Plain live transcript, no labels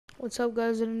What's up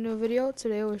guys, in a new video.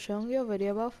 Today we're showing you a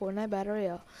video about Fortnite Battle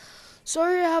Royale.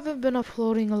 Sorry I haven't been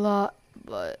uploading a lot,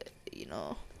 but you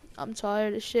know, I'm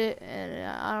tired of shit and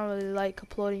I don't really like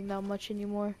uploading that much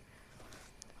anymore.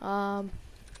 I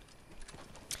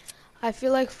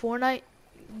feel like Fortnite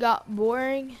got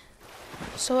boring,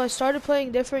 so I started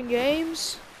playing different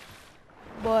games,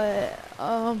 but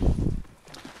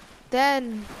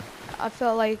then I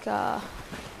felt like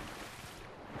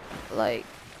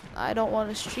I don't want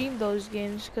to stream those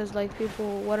games because like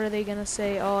people, what are they gonna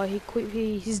say? Oh, he quit.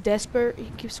 He's desperate.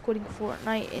 He keeps quitting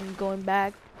Fortnite and going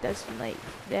back. That's like,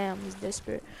 damn, he's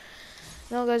desperate.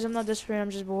 No, guys, I'm not desperate.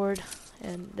 I'm just bored,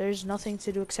 and there's nothing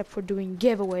to do except for doing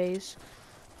giveaways.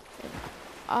 And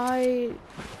I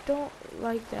don't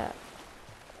like that.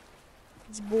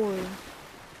 It's boring.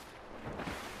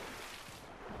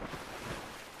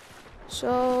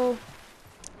 So,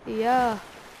 yeah.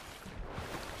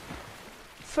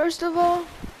 First of all,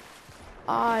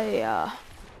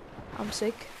 I'm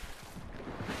sick.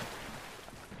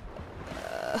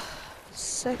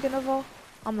 Second of all,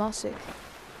 I'm not sick.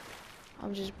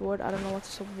 I'm just bored. I don't know what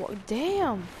to say.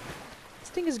 Damn! This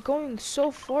thing is going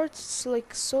so far. It's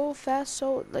like so fast,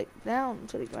 so like down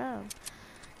to the ground.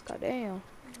 God damn.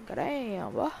 God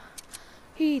damn, boy.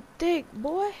 He thick,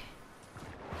 boy.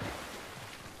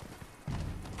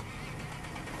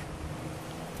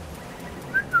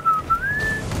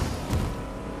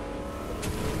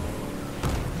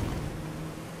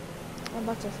 I'm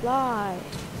about to fly.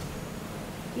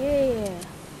 Yeah.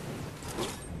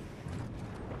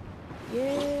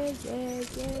 Yeah, yeah,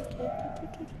 yeah.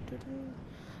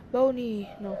 Boney,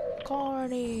 no,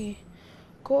 Corny.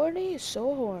 Corny is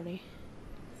so horny.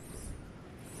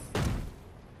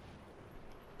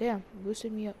 Damn,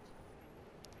 boosted me up.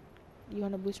 You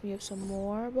wanna boost me up some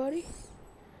more, buddy?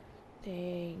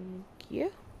 Thank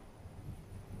you.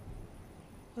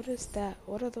 What is that?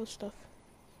 What are those stuff?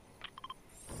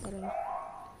 I don't know.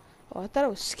 Oh, I thought it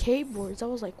was skateboards. I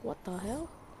was like, what the hell?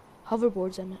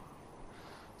 Hoverboards, I meant.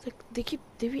 It's like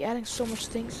they be adding so much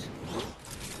things.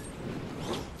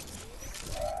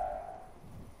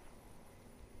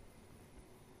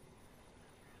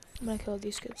 I'm gonna kill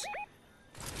these kids.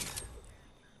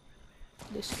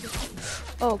 This kid.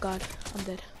 Oh god, I'm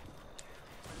dead.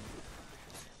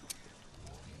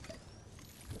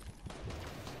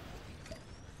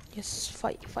 Yes,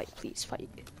 fight, please, fight.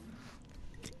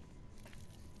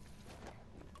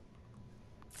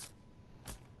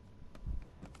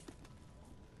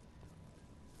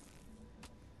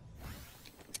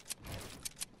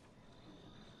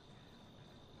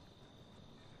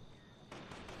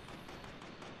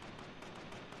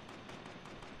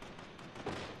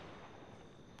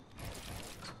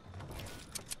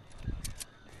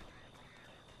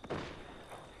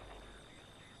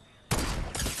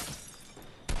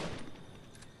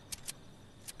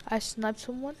 I sniped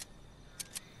someone.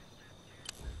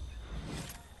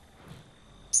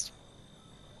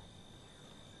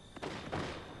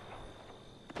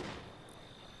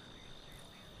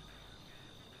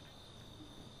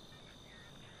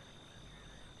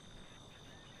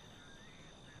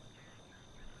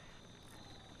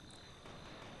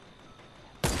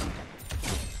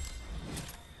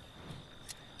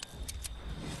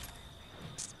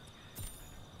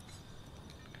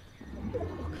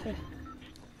 Okay.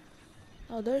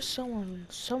 Oh, there's someone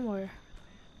somewhere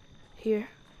here.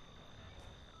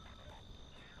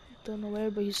 Don't know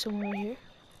where, but he's somewhere here.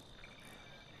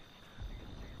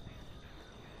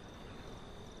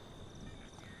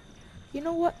 You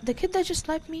know what? The kid that just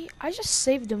sniped me, I just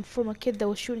saved him from a kid that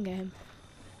was shooting at him.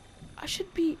 I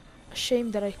should be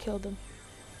ashamed that I killed him.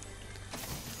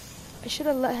 I should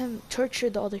have let him torture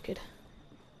the other kid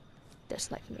that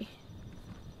sniped me.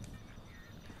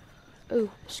 Oh,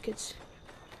 there's kids.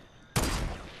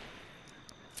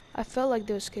 I felt like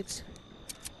there was kids.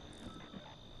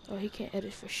 Oh, he can't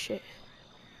edit for shit.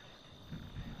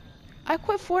 I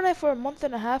quit Fortnite for a month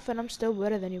and a half and I'm still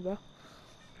better than you, bro.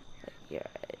 Like, you're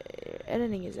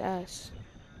editing his ass.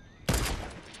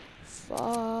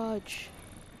 Fudge.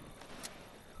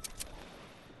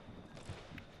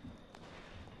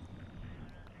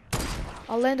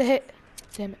 I'll land a hit.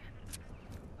 Damn it.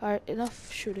 Alright, enough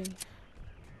shooting.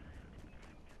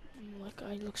 Like,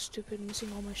 I look stupid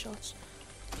missing all my shots.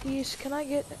 Please, can I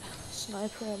get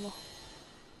sniper ammo?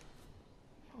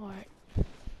 Alright.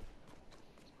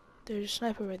 There's a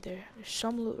sniper right there. There's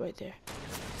some loot right there.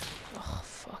 Oh,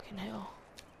 fucking hell.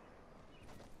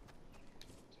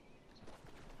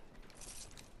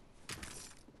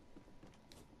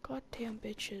 Goddamn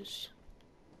bitches.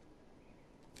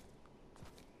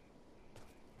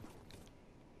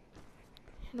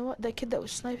 You know what? That kid that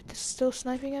was still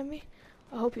sniping at me.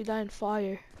 I hope you die in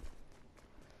fire.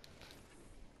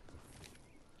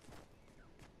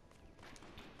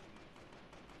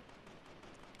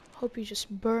 Hope you just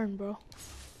burn, bro.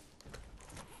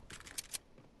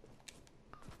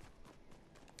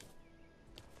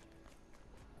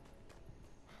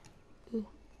 Ooh.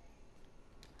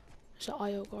 There's an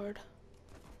IO guard.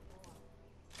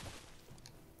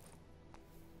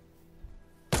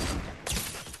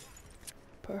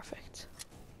 Perfect.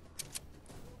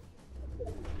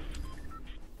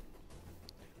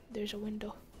 There's a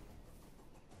window.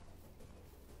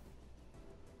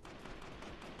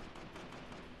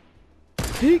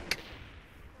 Peek!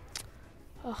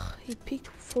 Ugh, he peeked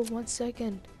for 1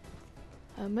 second.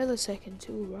 A millisecond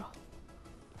too, bro.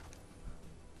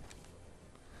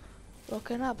 Bro,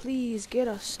 can I please get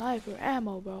a sniper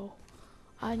ammo, bro?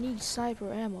 I need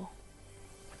sniper ammo.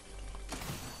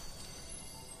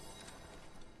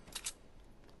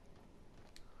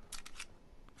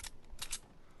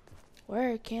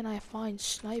 Where can I find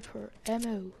sniper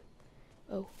ammo?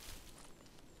 Oh.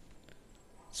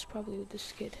 It's probably with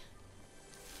this kid.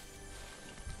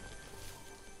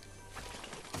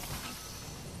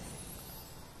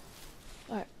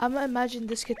 Alright, I'm gonna imagine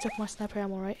this kid took my sniper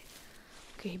ammo, right?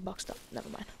 Okay, he boxed up. Never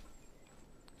mind.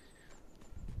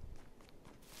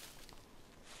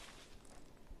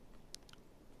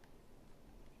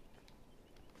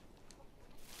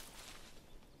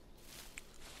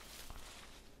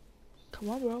 Come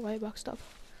on, bro. Why you boxed up?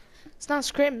 It's not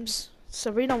scrims. It's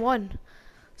Arena 1.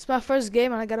 It's my first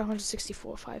game and I got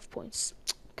 164, 5 points.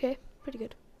 Okay, pretty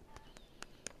good.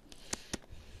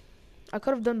 I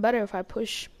could have done better if I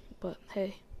push, but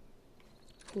hey,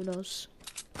 who knows?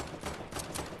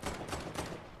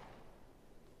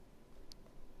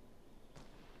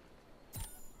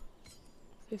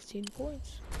 $15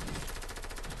 points.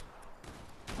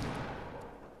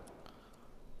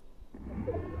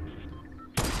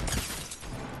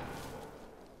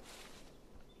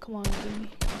 Come on, give me.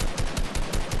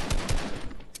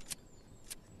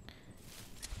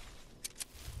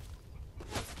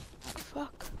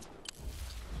 Fuck.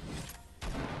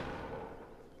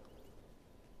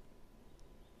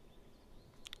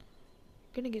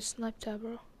 Gonna get sniped at,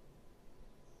 bro.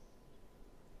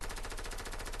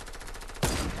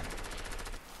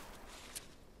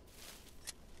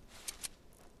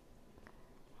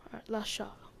 Alright, last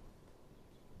shot.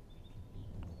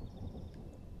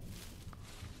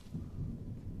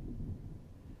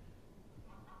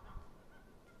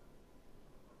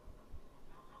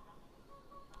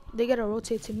 They gotta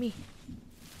rotate to me.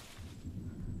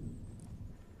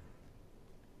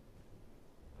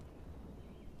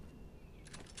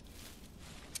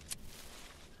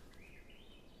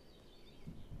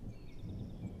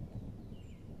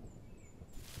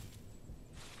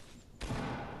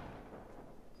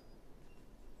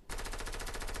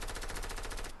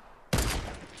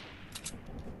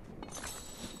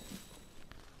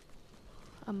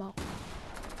 I'm out.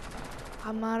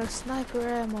 I'm out of sniper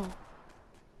ammo.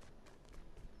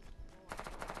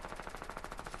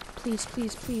 Please,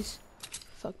 please, please.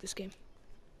 Fuck this game.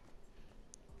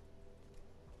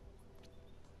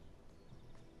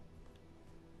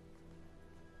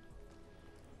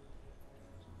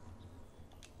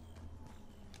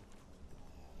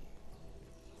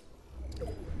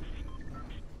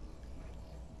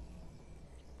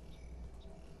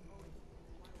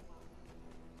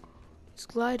 It's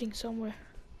gliding somewhere.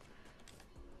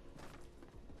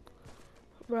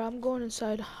 Bro, I'm going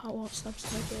inside. I want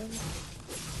sniper ammo.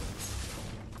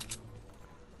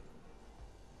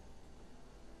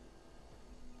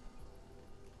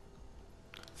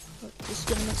 Just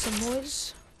gonna make some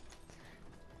noise.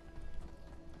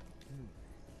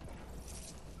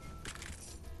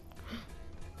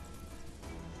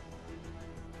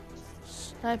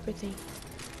 Sniper thing.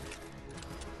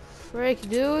 Frick,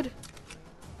 dude.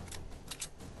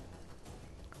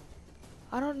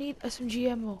 I don't need SMG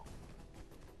ammo.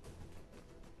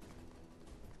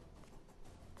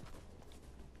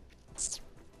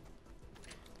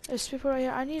 There's people right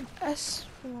here. I need S.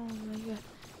 Oh my god.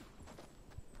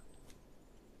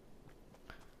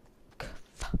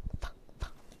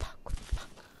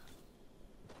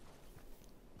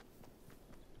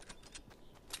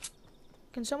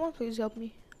 Can someone please help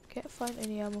me? Can't find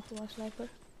any ammo for my sniper.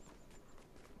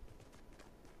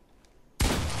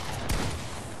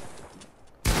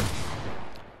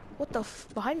 What the f?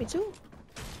 Behind me too?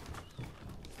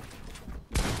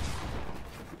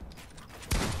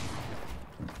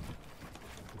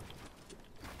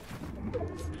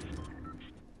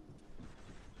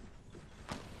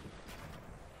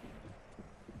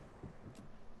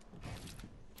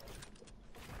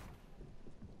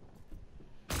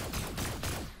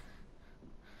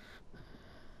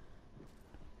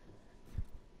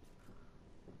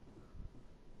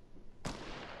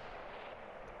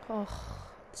 Oh,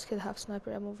 this kid have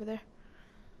sniper ammo over there.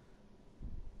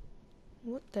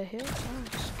 What the hell? Oh,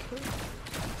 just killed.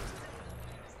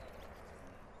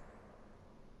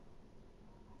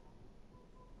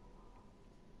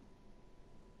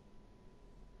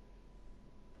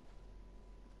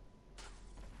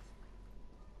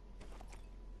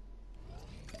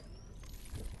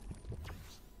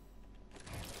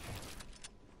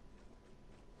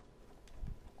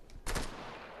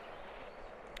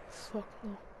 Fuck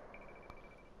no.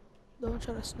 Don't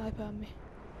try to snipe at me.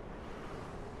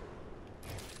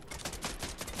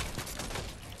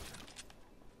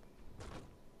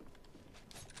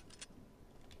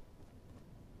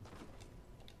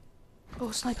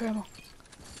 Oh, sniper ammo.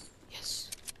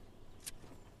 Yes.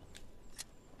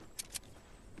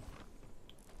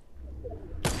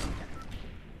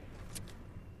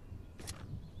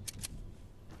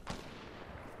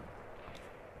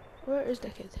 Where is the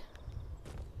kid?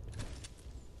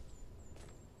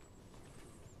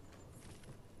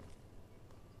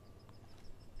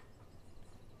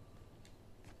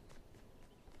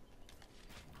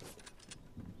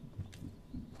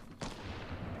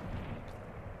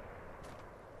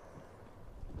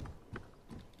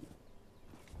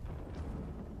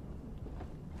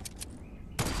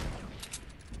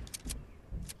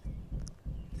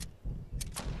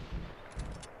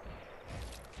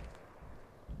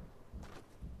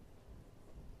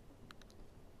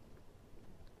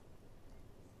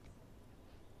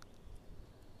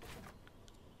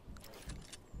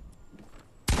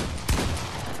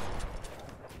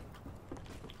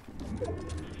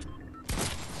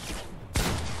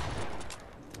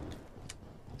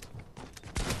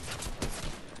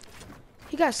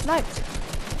 He got sniped.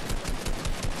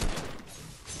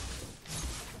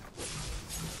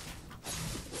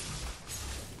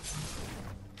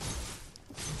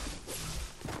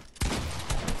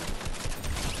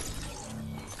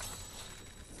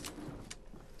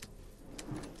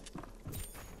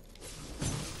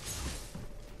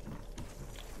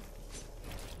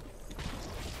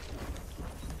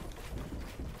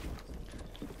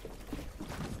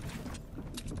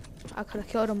 I could have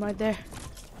killed him right there.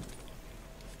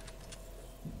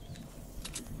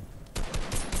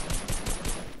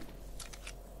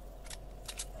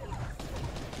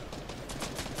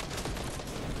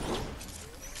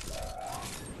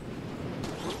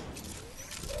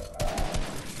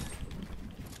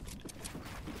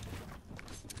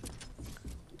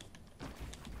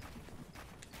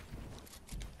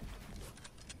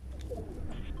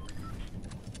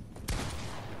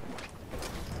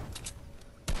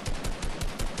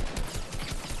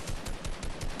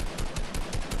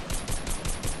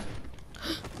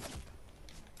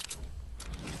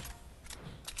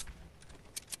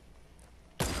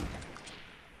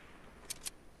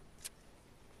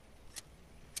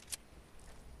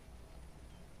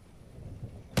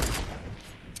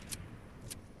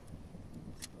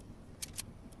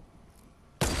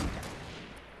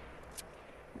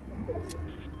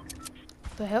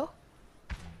 The hell?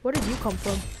 Where did you come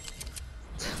from?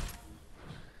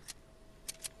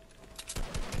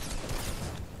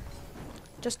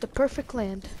 Just the perfect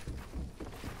land.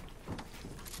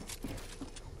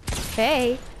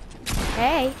 Hey.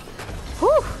 Hey.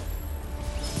 Whew.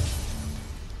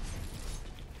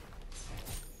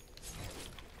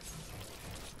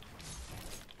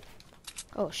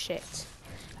 Oh shit.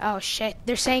 Oh shit.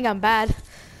 They're saying I'm bad.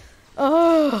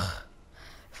 Oh.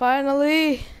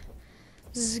 Finally.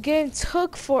 This game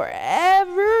took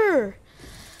forever.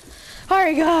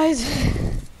 Alright guys.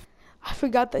 I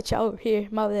forgot that y'all were here.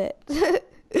 My bad.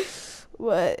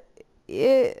 But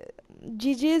yeah.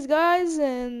 GG's guys,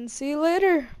 and see you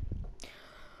later.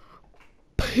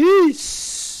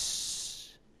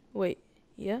 Peace. Wait,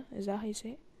 yeah? Is that how you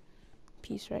say it?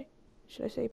 Peace, right? Should I say